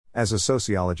As a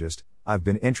sociologist, I've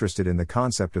been interested in the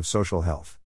concept of social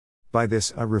health. By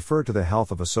this, I refer to the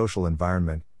health of a social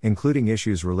environment, including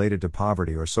issues related to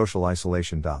poverty or social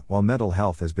isolation. While mental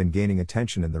health has been gaining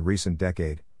attention in the recent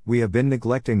decade, we have been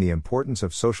neglecting the importance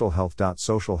of social health.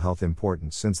 Social health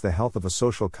importance since the health of a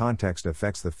social context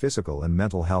affects the physical and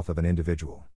mental health of an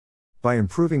individual. By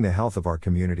improving the health of our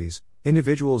communities,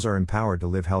 individuals are empowered to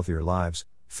live healthier lives,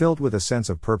 filled with a sense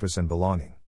of purpose and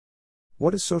belonging.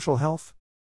 What is social health?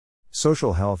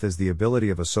 Social health is the ability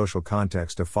of a social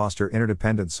context to foster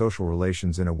interdependent social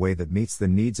relations in a way that meets the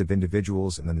needs of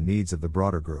individuals and the needs of the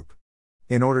broader group.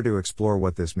 In order to explore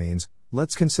what this means,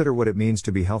 let's consider what it means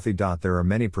to be healthy. There are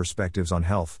many perspectives on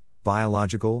health: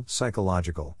 biological,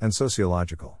 psychological, and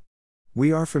sociological.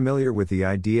 We are familiar with the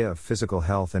idea of physical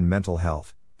health and mental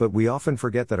health, but we often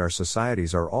forget that our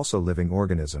societies are also living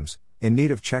organisms, in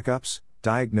need of checkups,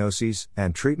 diagnoses,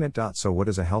 and treatment. So what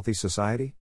is a healthy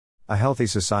society? A healthy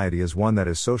society is one that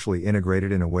is socially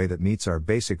integrated in a way that meets our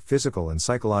basic physical and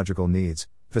psychological needs,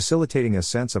 facilitating a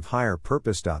sense of higher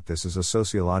purpose. This is a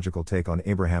sociological take on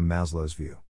Abraham Maslow's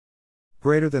view.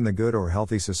 Greater than the good or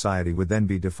healthy society would then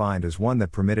be defined as one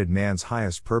that permitted man's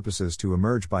highest purposes to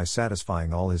emerge by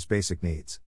satisfying all his basic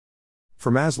needs. For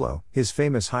Maslow, his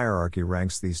famous hierarchy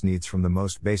ranks these needs from the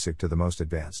most basic to the most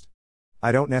advanced.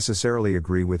 I don't necessarily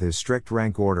agree with his strict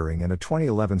rank ordering, and a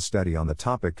 2011 study on the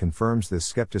topic confirms this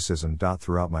skepticism.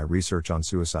 Throughout my research on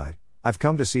suicide, I've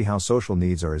come to see how social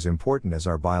needs are as important as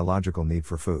our biological need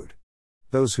for food.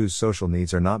 Those whose social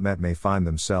needs are not met may find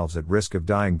themselves at risk of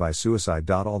dying by suicide.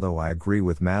 Although I agree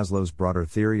with Maslow's broader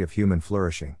theory of human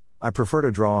flourishing, I prefer to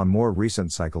draw on more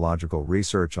recent psychological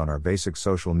research on our basic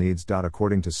social needs.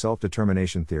 According to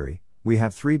self-determination theory, we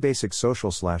have three basic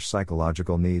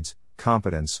social/psychological needs: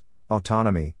 competence,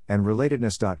 autonomy, and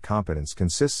relatedness. Competence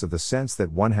consists of the sense that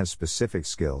one has specific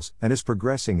skills and is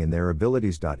progressing in their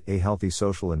abilities. A healthy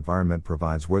social environment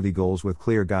provides worthy goals with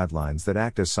clear guidelines that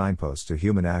act as signposts to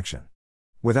human action.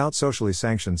 Without socially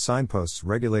sanctioned signposts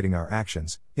regulating our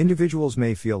actions, individuals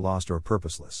may feel lost or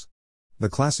purposeless. The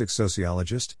classic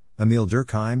sociologist, Emile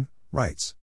Durkheim,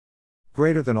 writes,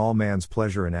 "Greater than all man's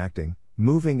pleasure in acting,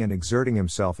 moving and exerting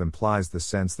himself implies the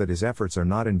sense that his efforts are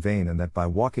not in vain and that by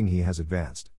walking he has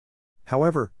advanced.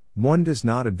 However, one does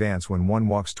not advance when one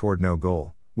walks toward no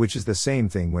goal, which is the same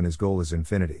thing when his goal is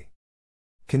infinity.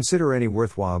 Consider any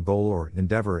worthwhile goal or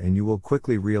endeavor and you will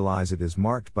quickly realize it is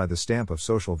marked by the stamp of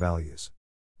social values.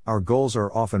 Our goals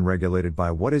are often regulated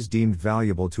by what is deemed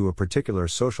valuable to a particular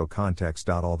social context.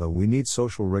 Although we need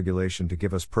social regulation to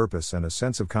give us purpose and a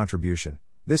sense of contribution,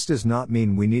 this does not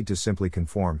mean we need to simply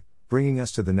conform, bringing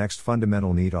us to the next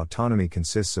fundamental need. Autonomy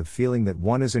consists of feeling that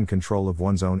one is in control of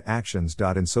one's own actions.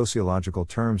 In sociological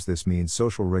terms, this means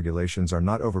social regulations are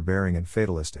not overbearing and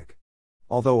fatalistic.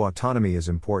 Although autonomy is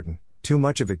important, too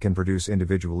much of it can produce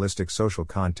individualistic social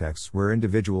contexts where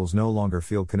individuals no longer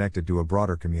feel connected to a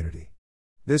broader community.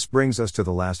 This brings us to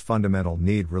the last fundamental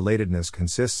need. Relatedness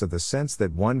consists of the sense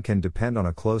that one can depend on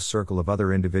a close circle of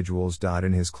other individuals.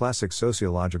 In his classic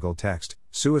sociological text,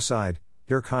 Suicide,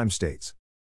 Durkheim states,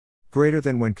 "Greater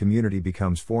than when community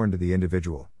becomes foreign to the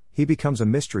individual, he becomes a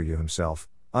mystery to himself,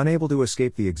 unable to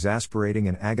escape the exasperating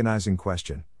and agonizing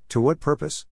question, to what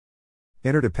purpose?"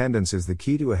 Interdependence is the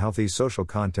key to a healthy social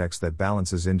context that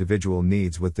balances individual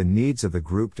needs with the needs of the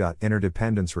group.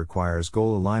 Interdependence requires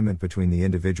goal alignment between the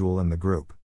individual and the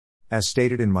group. As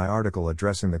stated in my article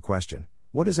addressing the question,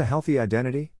 "What is a healthy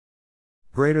identity?"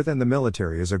 Greater than the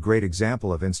military is a great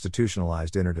example of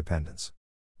institutionalized interdependence.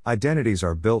 Identities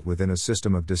are built within a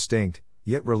system of distinct,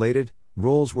 yet related,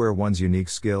 roles where one's unique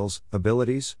skills,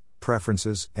 abilities,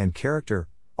 preferences, and character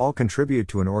all contribute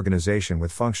to an organization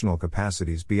with functional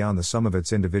capacities beyond the sum of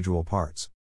its individual parts.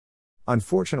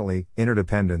 Unfortunately,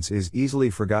 interdependence is easily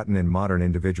forgotten in modern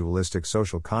individualistic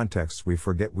social contexts. We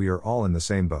forget we are all in the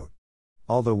same boat.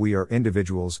 Although we are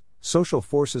individuals, social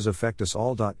forces affect us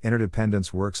all.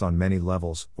 Interdependence works on many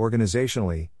levels,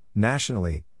 organizationally,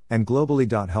 nationally, and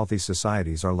globally. Healthy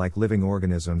societies are like living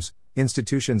organisms,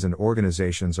 institutions and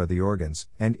organizations are the organs,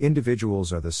 and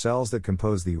individuals are the cells that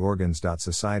compose the organs.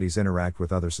 Societies interact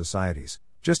with other societies,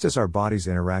 just as our bodies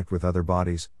interact with other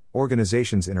bodies,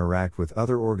 organizations interact with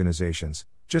other organizations,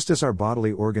 just as our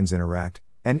bodily organs interact,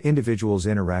 and individuals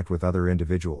interact with other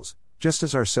individuals, just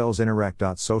as our cells interact.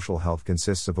 Social health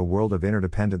consists of a world of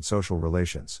interdependent social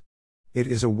relations. It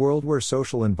is a world where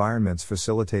social environments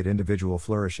facilitate individual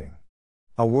flourishing.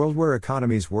 A world where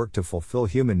economies work to fulfill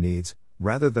human needs,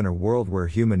 rather than a world where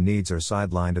human needs are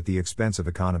sidelined at the expense of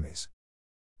economies.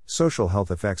 Social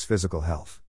health affects physical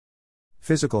health.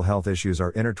 Physical health issues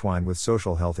are intertwined with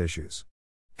social health issues.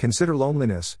 Consider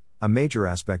loneliness, a major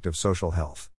aspect of social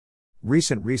health.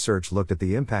 Recent research looked at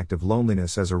the impact of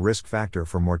loneliness as a risk factor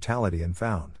for mortality and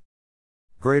found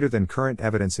greater than current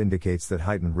evidence indicates that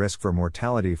heightened risk for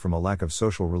mortality from a lack of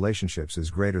social relationships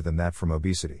is greater than that from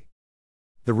obesity.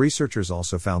 The researchers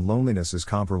also found loneliness is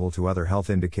comparable to other health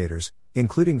indicators,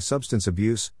 including substance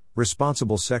abuse,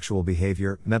 responsible sexual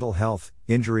behavior, mental health,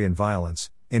 injury and violence,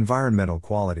 environmental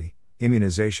quality,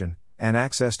 immunization, and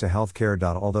access to health care.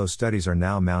 Although studies are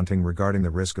now mounting regarding the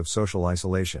risk of social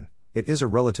isolation, it is a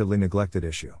relatively neglected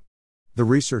issue. The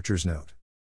researchers note,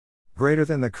 greater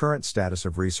than the current status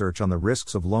of research on the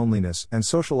risks of loneliness and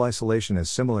social isolation is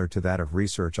similar to that of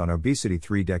research on obesity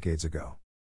 3 decades ago.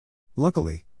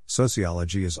 Luckily,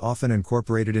 sociology is often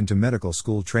incorporated into medical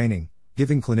school training,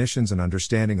 giving clinicians an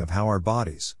understanding of how our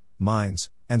bodies, minds,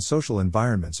 and social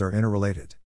environments are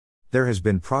interrelated. There has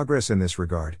been progress in this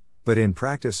regard, but in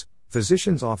practice,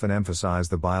 physicians often emphasize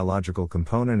the biological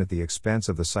component at the expense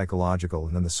of the psychological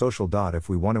and then the social. If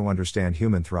we want to understand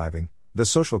human thriving, the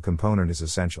social component is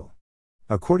essential.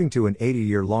 According to an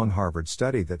 80-year-long Harvard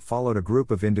study that followed a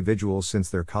group of individuals since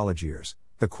their college years,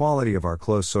 the quality of our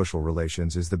close social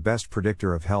relations is the best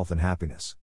predictor of health and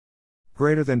happiness.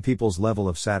 Greater than people's level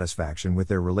of satisfaction with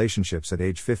their relationships at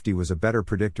age 50 was a better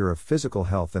predictor of physical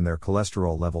health than their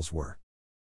cholesterol levels were.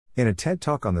 In a TED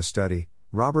Talk on the study,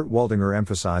 Robert Waldinger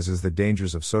emphasizes the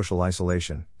dangers of social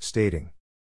isolation, stating,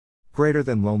 greater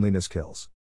than loneliness kills.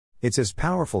 It's as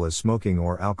powerful as smoking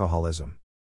or alcoholism.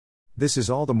 This is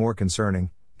all the more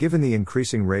concerning, given the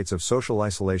increasing rates of social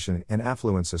isolation in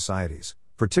affluent societies,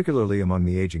 particularly among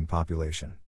the aging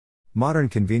population. Modern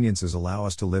conveniences allow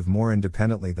us to live more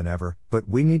independently than ever, but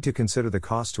we need to consider the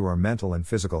cost to our mental and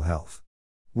physical health.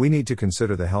 We need to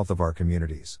consider the health of our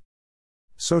communities.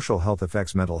 Social health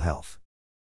affects mental health.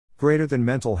 Greater than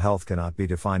mental health cannot be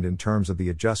defined in terms of the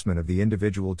adjustment of the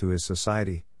individual to his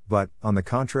society, but, on the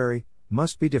contrary,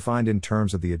 must be defined in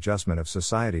terms of the adjustment of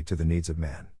society to the needs of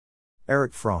man.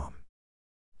 Erich Fromm.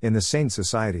 In The Sane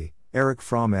Society, Erich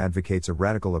Fromm advocates a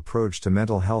radical approach to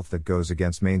mental health that goes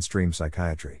against mainstream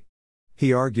psychiatry.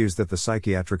 He argues that the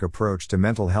psychiatric approach to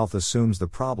mental health assumes the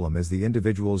problem is the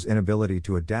individual's inability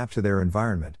to adapt to their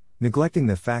environment, neglecting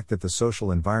the fact that the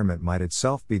social environment might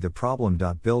itself be the problem.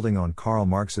 Building on Karl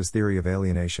Marx's theory of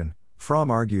alienation,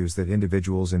 Fromm argues that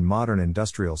individuals in modern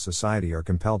industrial society are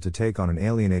compelled to take on an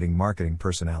alienating marketing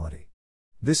personality.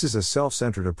 This is a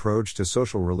self-centered approach to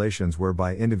social relations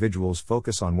whereby individuals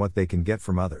focus on what they can get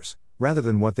from others, rather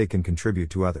than what they can contribute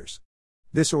to others.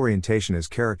 This orientation is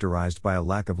characterized by a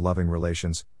lack of loving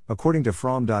relations, according to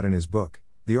Fromm. In his book,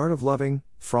 The Art of Loving,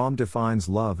 Fromm defines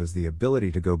love as the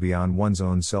ability to go beyond one's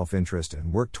own self-interest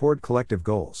and work toward collective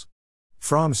goals.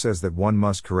 Fromm says that one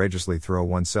must courageously throw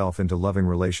oneself into loving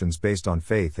relations based on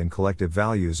faith in collective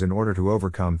values in order to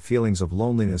overcome feelings of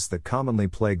loneliness that commonly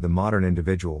plague the modern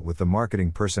individual with the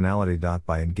marketing personality.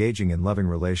 By engaging in loving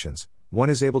relations,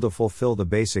 one is able to fulfill the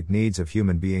basic needs of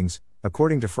human beings,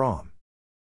 according to Fromm.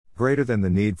 Greater than the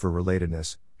need for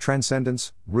relatedness,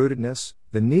 transcendence, rootedness,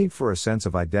 the need for a sense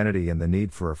of identity and the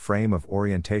need for a frame of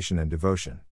orientation and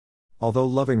devotion. Although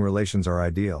loving relations are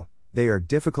ideal, they are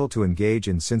difficult to engage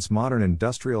in since modern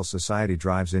industrial society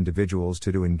drives individuals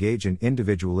to engage in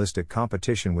individualistic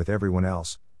competition with everyone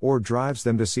else, or drives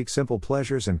them to seek simple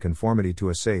pleasures and conformity to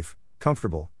a safe,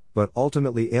 comfortable, but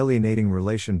ultimately alienating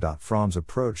relation. Fromm's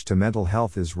approach to mental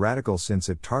health is radical since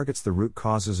it targets the root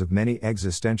causes of many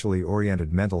existentially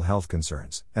oriented mental health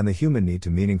concerns, and the human need to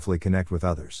meaningfully connect with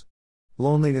others.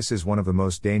 Loneliness is one of the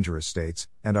most dangerous states,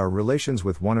 and our relations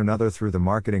with one another through the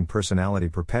marketing personality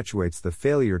perpetuates the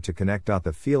failure to connect.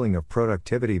 The feeling of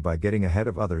productivity by getting ahead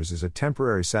of others is a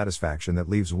temporary satisfaction that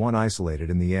leaves one isolated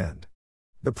in the end.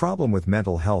 The problem with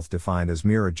mental health defined as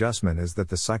mere adjustment is that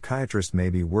the psychiatrist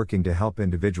may be working to help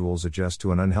individuals adjust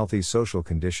to an unhealthy social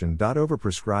condition.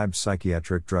 Overprescribed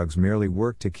psychiatric drugs merely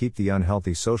work to keep the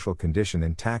unhealthy social condition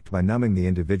intact by numbing the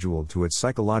individual to its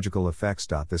psychological effects.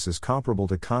 This is comparable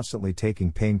to constantly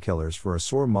taking painkillers for a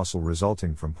sore muscle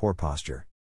resulting from poor posture.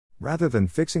 Rather than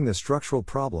fixing the structural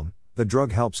problem, the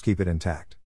drug helps keep it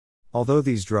intact. Although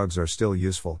these drugs are still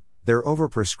useful, their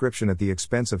overprescription at the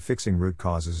expense of fixing root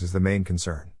causes is the main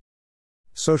concern.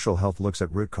 Social health looks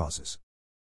at root causes.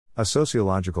 A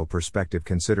sociological perspective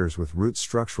considers with roots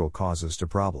structural causes to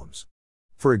problems.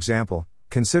 For example,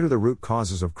 consider the root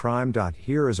causes of crime.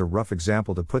 Here is a rough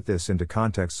example to put this into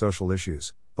context. Social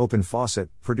issues: open faucet,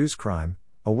 produce crime;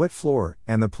 a wet floor,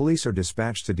 and the police are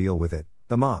dispatched to deal with it,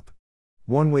 the mop.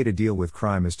 One way to deal with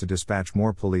crime is to dispatch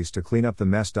more police to clean up the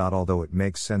mess. Although it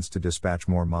makes sense to dispatch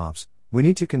more mops, we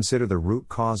need to consider the root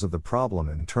cause of the problem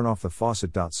and turn off the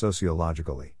faucet.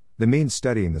 Sociologically, the means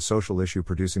studying the social issue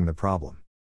producing the problem.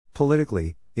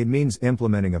 Politically, it means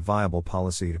implementing a viable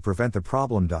policy to prevent the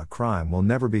problem. Crime will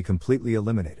never be completely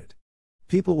eliminated.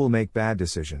 People will make bad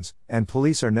decisions, and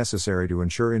police are necessary to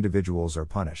ensure individuals are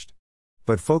punished.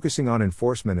 But focusing on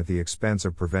enforcement at the expense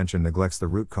of prevention neglects the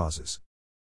root causes.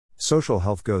 Social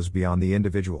health goes beyond the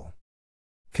individual.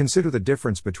 Consider the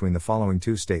difference between the following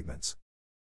two statements.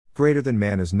 Greater than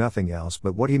man is nothing else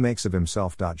but what he makes of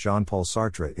himself. Jean-Paul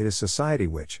Sartre. It is society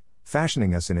which,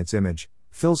 fashioning us in its image,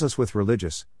 fills us with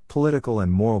religious, political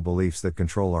and moral beliefs that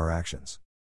control our actions.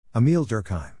 Emile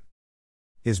Durkheim.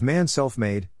 Is man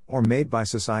self-made, or made by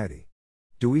society?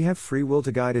 Do we have free will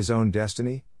to guide his own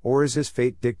destiny, or is his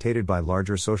fate dictated by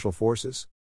larger social forces?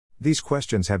 These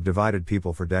questions have divided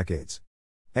people for decades.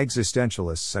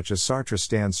 Existentialists such as Sartre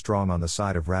stand strong on the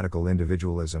side of radical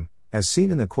individualism, as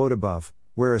seen in the quote above,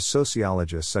 whereas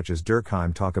sociologists such as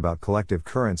Durkheim talk about collective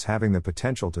currents having the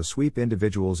potential to sweep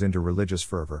individuals into religious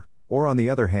fervor, or on the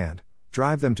other hand,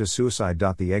 drive them to suicide.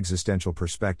 The existential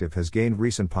perspective has gained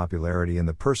recent popularity in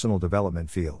the personal development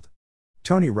field.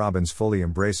 Tony Robbins fully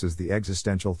embraces the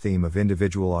existential theme of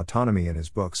individual autonomy in his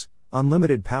books,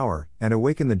 Unlimited Power and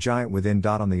Awaken the Giant Within.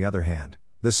 On the other hand,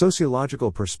 the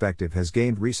sociological perspective has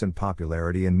gained recent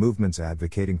popularity in movements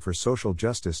advocating for social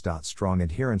justice. Strong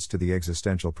adherents to the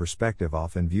existential perspective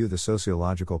often view the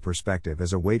sociological perspective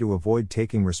as a way to avoid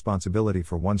taking responsibility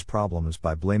for one's problems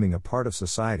by blaming a part of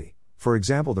society, for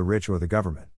example the rich or the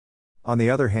government. On the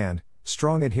other hand,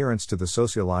 strong adherents to the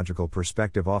sociological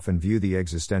perspective often view the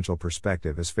existential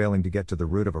perspective as failing to get to the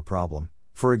root of a problem,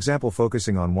 for example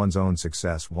focusing on one's own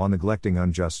success while neglecting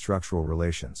unjust structural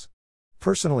relations.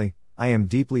 Personally, I am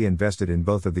deeply invested in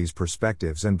both of these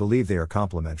perspectives and believe they are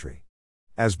complementary.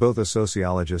 As both a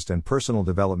sociologist and personal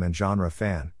development genre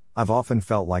fan, I've often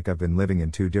felt like I've been living in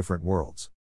two different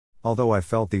worlds. Although I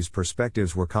felt these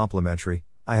perspectives were complementary,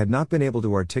 I had not been able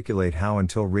to articulate how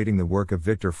until reading the work of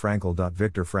Viktor Frankl.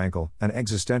 Viktor Frankl, an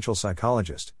existential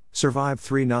psychologist, survived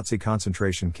 3 Nazi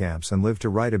concentration camps and lived to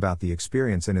write about the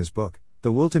experience in his book,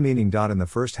 The Will to Meaning. In the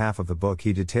first half of the book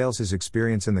he details his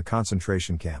experience in the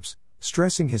concentration camps,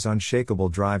 stressing his unshakable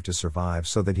drive to survive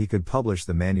so that he could publish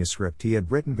the manuscript he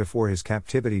had written before his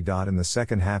captivity. In the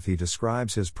second half he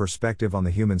describes his perspective on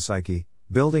the human psyche,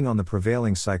 building on the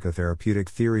prevailing psychotherapeutic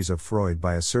theories of Freud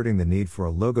by asserting the need for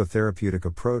a logotherapeutic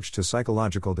approach to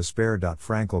psychological despair.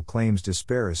 Frankl claims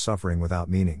despair is suffering without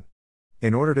meaning.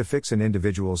 In order to fix an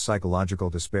individual's psychological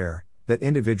despair, that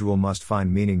individual must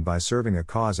find meaning by serving a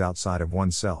cause outside of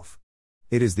oneself.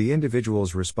 It is the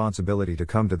individual's responsibility to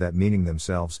come to that meaning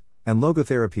themselves, and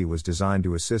logotherapy was designed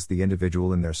to assist the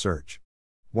individual in their search.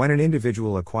 When an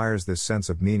individual acquires this sense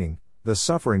of meaning, the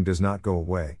suffering does not go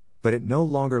away, but it no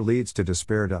longer leads to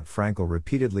despair. Frankl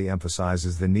repeatedly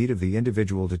emphasizes the need of the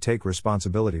individual to take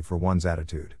responsibility for one's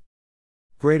attitude.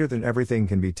 Greater than everything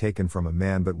can be taken from a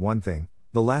man but one thing,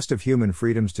 the last of human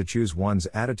freedoms, to choose one's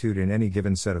attitude in any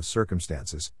given set of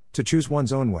circumstances, to choose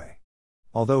one's own way.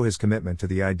 Although his commitment to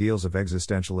the ideals of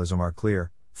existentialism are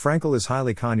clear, Frankl is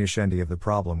highly cognoscente of the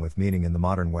problem with meaning in the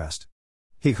modern West.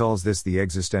 He calls this the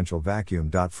existential vacuum.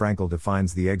 Frankl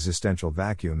defines the existential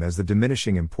vacuum as the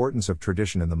diminishing importance of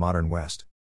tradition in the modern West.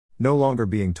 No longer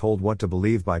being told what to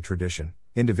believe by tradition,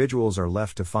 individuals are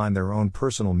left to find their own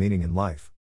personal meaning in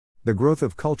life. The growth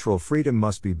of cultural freedom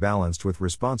must be balanced with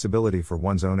responsibility for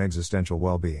one's own existential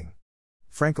well-being.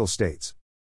 Frankl states,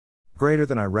 "Greater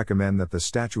than I recommend that the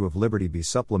Statue of Liberty be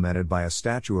supplemented by a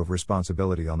Statue of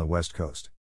Responsibility on the West Coast."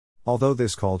 Although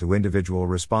this call to individual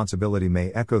responsibility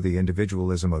may echo the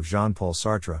individualism of Jean-Paul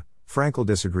Sartre, Frankl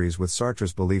disagrees with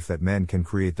Sartre's belief that men can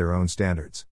create their own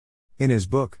standards. In his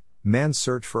book, Man's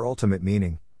Search for Ultimate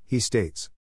Meaning, he states,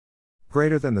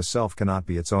 "Greater than the self cannot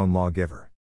be its own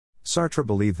lawgiver." Sartre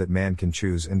believed that man can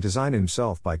choose and design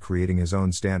himself by creating his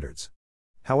own standards.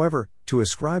 However, to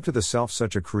ascribe to the self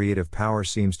such a creative power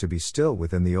seems to be still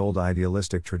within the old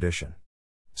idealistic tradition.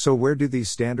 So where do these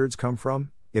standards come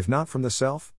from, if not from the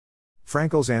self?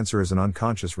 Frankl's answer is an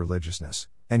unconscious religiousness,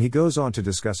 and he goes on to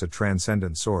discuss a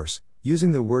transcendent source,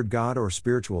 using the word God or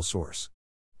spiritual source.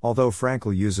 Although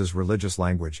Frankl uses religious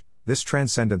language, this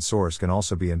transcendent source can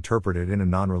also be interpreted in a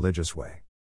non-religious way.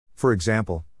 For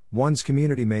example, one's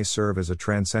community may serve as a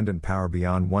transcendent power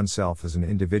beyond oneself as an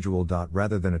individual.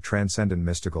 Rather than a transcendent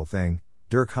mystical thing,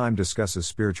 Durkheim discusses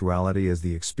spirituality as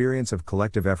the experience of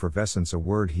collective effervescence, a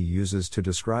word he uses to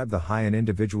describe the high an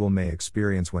individual may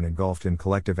experience when engulfed in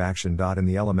collective action. In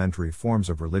the elementary forms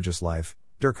of religious life,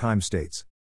 Durkheim states,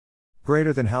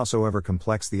 "Greater than howsoever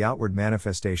complex the outward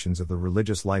manifestations of the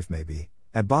religious life may be,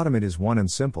 at bottom it is one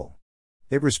and simple.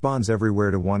 It responds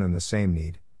everywhere to one and the same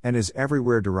need, and is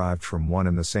everywhere derived from one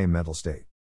and the same mental state.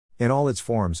 In all its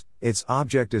forms, its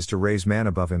object is to raise man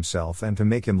above himself and to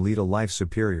make him lead a life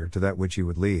superior to that which he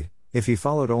would lead, if he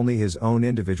followed only his own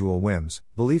individual whims.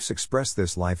 Beliefs express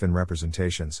this life in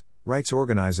representations, rights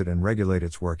organize it and regulate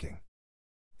its working.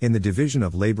 In the division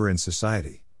of labor in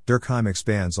society, Durkheim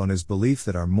expands on his belief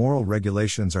that our moral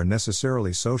regulations are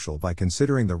necessarily social by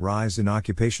considering the rise in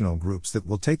occupational groups that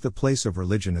will take the place of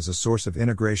religion as a source of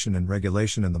integration and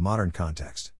regulation in the modern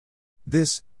context.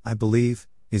 This, I believe,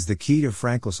 is the key to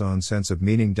Frankl's own sense of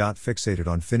meaning. Fixated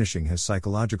on finishing his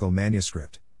psychological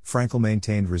manuscript, Frankl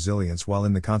maintained resilience while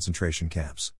in the concentration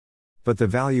camps. But the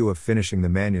value of finishing the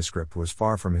manuscript was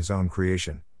far from his own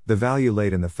creation. The value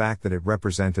laid in the fact that it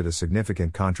represented a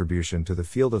significant contribution to the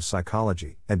field of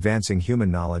psychology, advancing human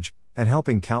knowledge, and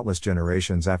helping countless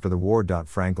generations after the war.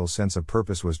 Frankl's sense of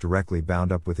purpose was directly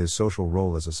bound up with his social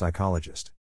role as a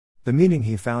psychologist. The meaning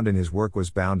he found in his work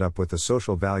was bound up with the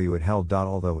social value it held.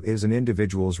 Although it is an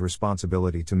individual's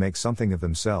responsibility to make something of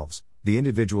themselves, the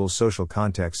individual's social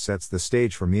context sets the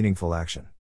stage for meaningful action.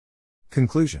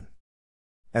 Conclusion.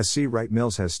 As C. Wright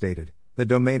Mills has stated, the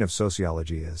domain of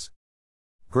sociology is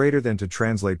greater than to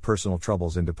translate personal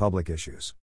troubles into public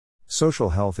issues. Social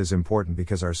health is important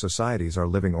because our societies are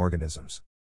living organisms.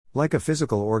 Like a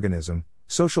physical organism,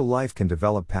 social life can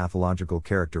develop pathological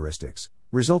characteristics,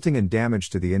 resulting in damage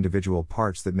to the individual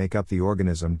parts that make up the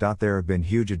organism. There have been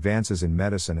huge advances in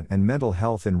medicine and mental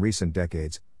health in recent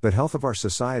decades, but health of our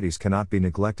societies cannot be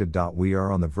neglected. We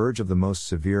are on the verge of the most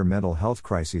severe mental health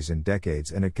crises in decades,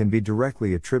 and it can be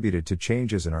directly attributed to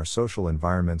changes in our social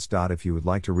environments. If you would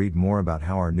like to read more about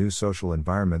how our new social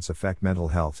environments affect mental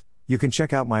health, you can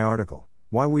check out my article,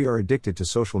 Why We Are Addicted to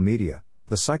Social Media: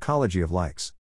 The Psychology of Likes.